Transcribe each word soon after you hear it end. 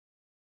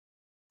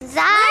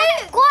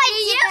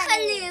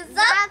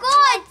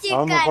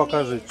А ну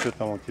покажи, что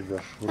там у тебя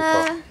в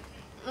руках.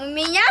 У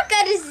меня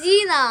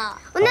корзина.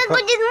 У нас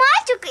будет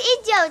мальчик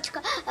и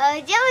девочка.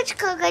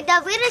 Девочка, когда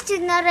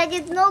вырастет,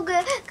 народит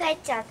много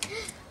котят.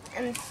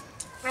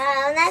 У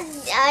нас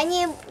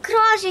они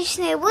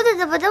крошечные будут,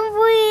 а потом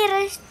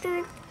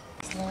вырастут.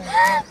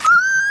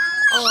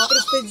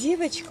 Просто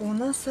девочка у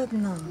нас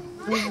одна.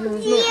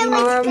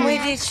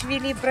 Мы речь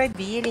вели про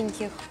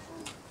беленьких.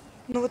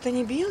 Ну вот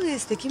они белые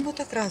с таким вот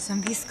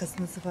окрасом, вискас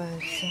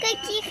называются.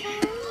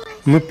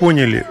 Мы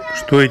поняли,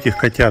 что этих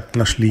котят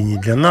нашли не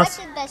для нас,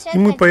 и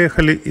мы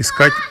поехали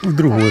искать в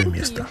другое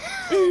место.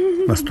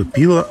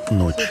 Наступила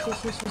ночь.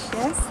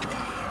 Сейчас.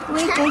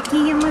 Ой,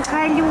 какие мы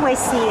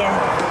колесие.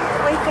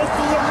 Ой,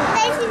 какие мы.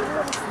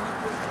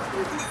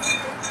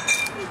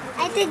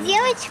 А это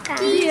девочка?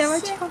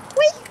 Девочка.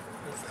 Ой,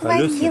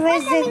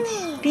 схватилась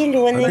за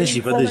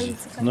пеленочку. Подожди.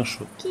 Ну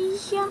что?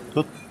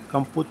 Тут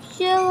компот.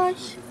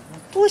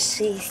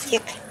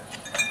 Пушистик.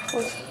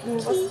 Ой,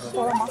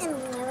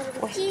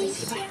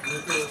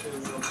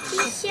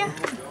 Кися,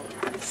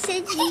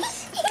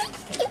 садись.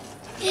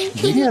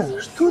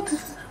 Лера, что ты?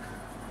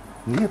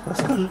 Лера,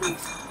 расскажи.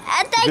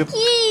 Это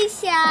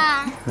Кися.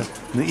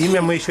 Ну,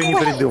 имя мы еще не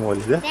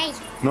придумали, да? Дай.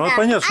 Ну, а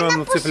понятно, что Она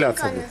оно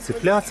цепляться пушинка. будет.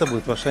 Цепляться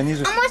будет, потому что они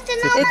же... А может,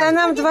 она... Это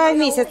нам 2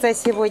 месяца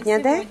сегодня,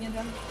 да?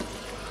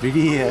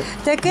 Привет.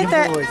 Так Не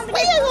это... бойся.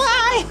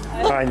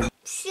 Аня.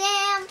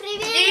 Всем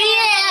привет!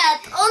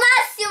 Привет! У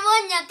нас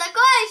сегодня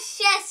такое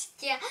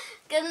счастье.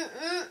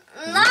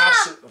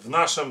 В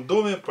нашем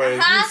доме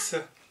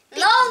появился...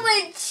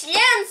 Новый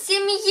член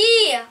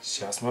семьи.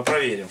 Сейчас мы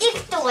проверим. И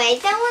кто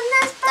это у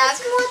нас? Так,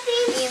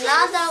 Посмотрим. не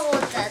надо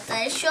вот это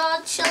еще Ну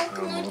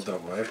отщелкнуть.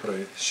 давай,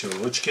 проверим.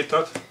 Щелочки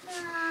так.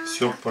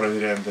 Все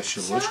проверяем до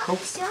щелочков.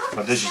 Всё,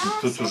 Подождите, всё,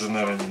 тут всё. уже,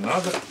 наверное, не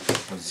надо.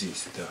 Вот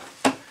здесь, да.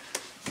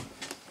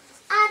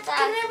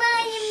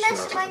 Открываем наш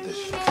Сейчас,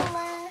 подожди.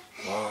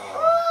 ванила.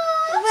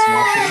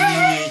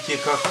 Смотрите,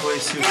 какой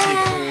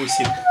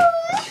сюсик-пусик.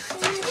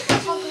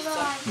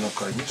 Ну,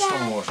 конечно,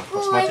 можно.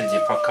 Посмотрите,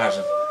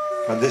 покажем.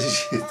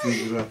 Подожди,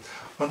 ты игра.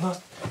 Она,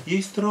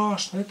 ей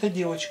страшно, это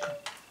девочка.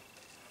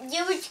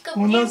 Девочка,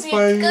 У нас привет,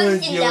 появилась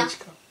как дела?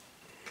 девочка.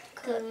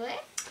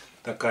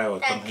 Такая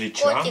вот Так,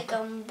 англичанка.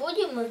 котиком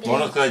будем играть?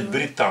 Можно сказать,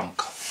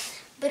 британка.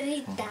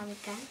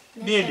 Британка.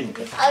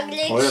 Беленькая.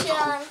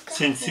 Англичанка.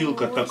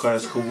 Сенсилка такая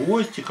с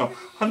хвостиком.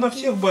 Она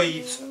всех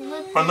боится.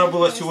 Она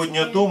была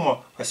сегодня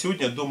дома, а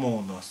сегодня дома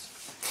у нас.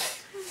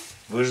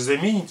 Вы же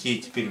замените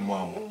ей теперь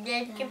маму.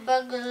 Дядьки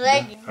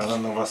погладить. Она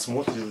на вас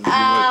смотрит и думает,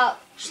 А,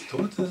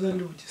 что это за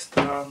люди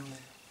странные.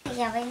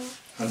 Я возьму.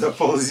 Она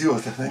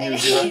ползет, она не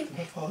убирает,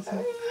 она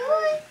ползет.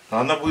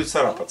 А она будет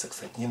царапаться,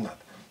 кстати, не надо.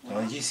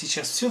 Но ей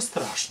сейчас все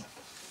страшно.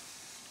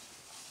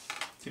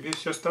 Тебе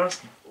все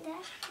страшно? Да.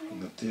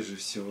 Но ты же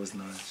все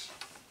знаешь.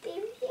 Ты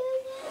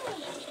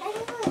взяла.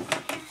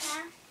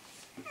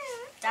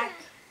 так.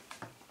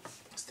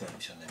 Ставим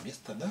все на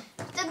место, да?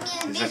 Чтоб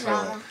не Закрываем.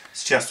 убежала.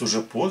 Сейчас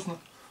уже поздно.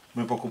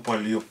 Мы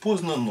покупали ее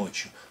поздно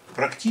ночью.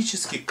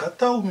 Практически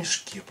кота в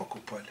мешке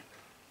покупали.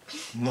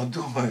 Но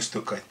думаю,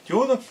 что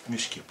котенок в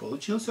мешке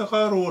получился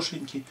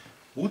хорошенький.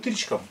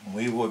 Утречком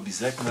мы его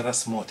обязательно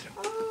рассмотрим.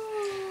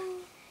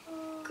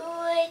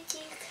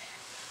 Котик.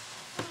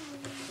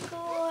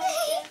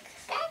 Котик.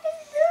 Как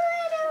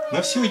здорово.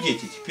 Ну все,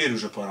 дети, теперь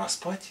уже пора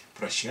спать.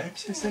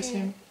 Прощаемся со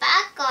всеми.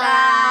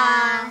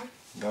 Пока.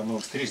 До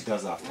новых встреч, до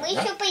завтра. Мы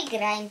да? еще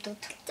поиграем тут.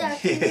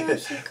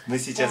 Мы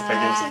сейчас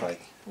пойдем спать.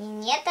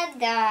 Нет,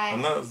 отдай.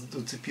 Она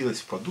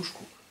уцепилась в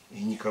подушку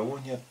и никого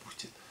не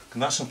отпустит. К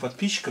нашим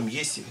подписчикам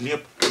есть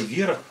Глеб и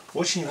Вера.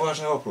 Очень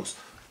важный вопрос.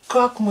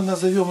 Как мы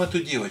назовем эту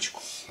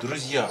девочку?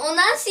 Друзья. У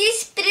нас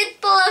есть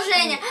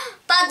предположение.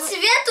 По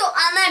цвету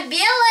она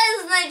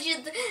белая,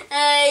 значит,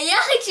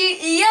 я хочу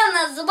ее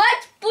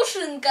назвать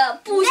Пушинка.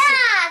 Пусик.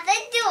 Да,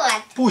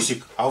 зайдет.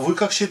 Пусик, а вы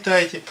как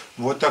считаете?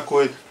 Вот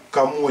такой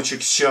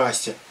комочек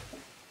счастья.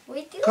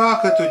 Ой, ты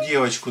Как эту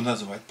девочку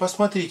назвать?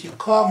 Посмотрите,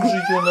 как же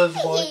ее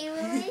назвать?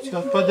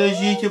 Сейчас,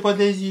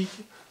 подождите.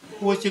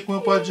 Хвостик мы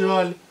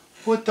поджали.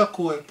 Вот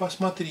такое,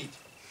 посмотрите.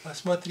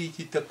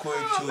 Посмотрите, такое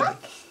чудо.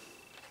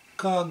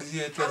 Как же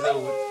это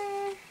зовут?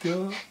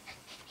 Да.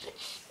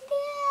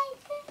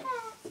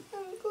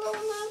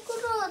 главное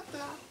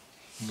аккуратно.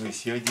 Мы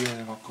все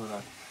делаем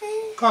аккуратно.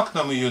 Как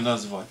нам ее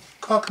назвать?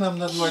 Как нам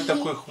назвать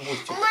такой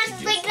хвостик? Может,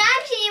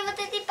 поиграем с ней вот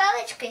этой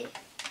палочкой?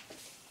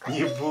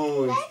 Не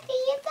бойся.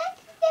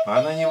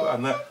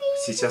 Она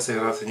сейчас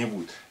играться не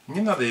будет.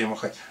 Не надо ей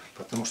махать,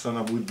 потому что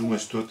она будет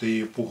думать, что это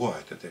ее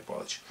пугает, этой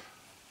палочкой.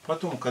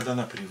 Потом, когда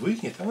она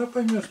привыкнет, она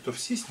поймет, что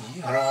все с ней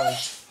играют.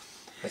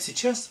 А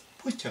сейчас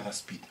пусть она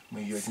спит.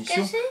 Мы ее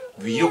отнесем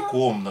в ее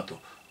комнату.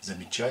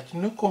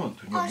 Замечательную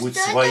комнату. У нее будет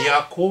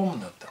своя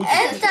комната.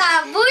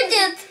 Это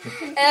будет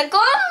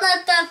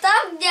комната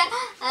там, где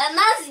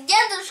нас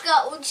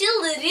дедушка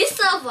учил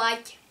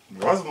рисовать.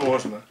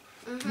 Возможно.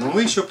 Но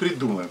мы еще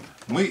придумаем.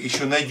 Мы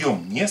еще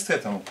найдем место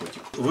этому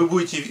котику. Вы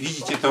будете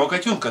видеть этого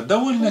котенка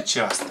довольно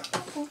часто.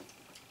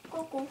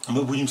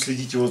 Мы будем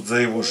следить вот за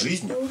его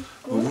жизнью.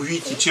 Вы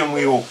увидите, чем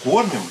мы его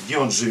кормим, где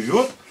он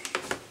живет.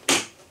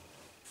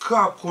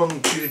 как он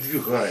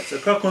передвигается,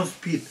 как он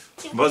спит.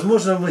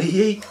 Возможно, мы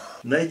ей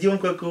найдем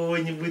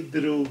какого-нибудь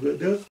друга,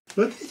 да?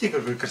 Вот видите,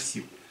 какой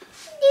красивый.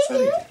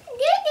 Смотрите.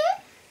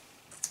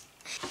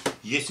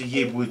 Если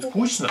ей будет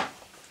скучно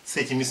с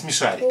этими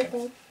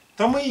смешариками,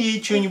 то мы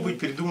ей что-нибудь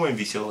придумаем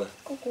веселое.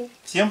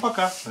 Всем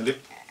пока.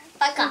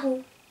 Пока.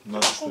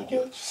 Надо что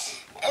делать?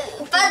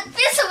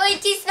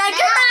 Подписывайтесь на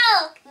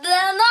канал.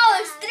 До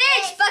новых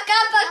встреч.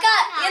 Пока-пока.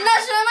 И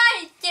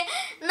нажимайте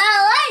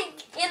на лайк.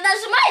 И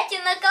нажимайте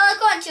на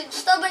колокольчик,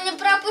 чтобы не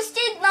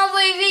пропустить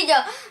новые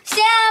видео.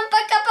 Всем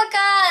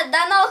пока-пока.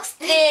 До новых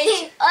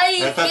встреч. Ой,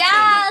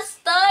 я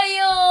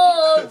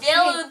стою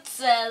белую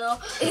цену.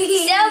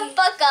 Всем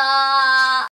пока.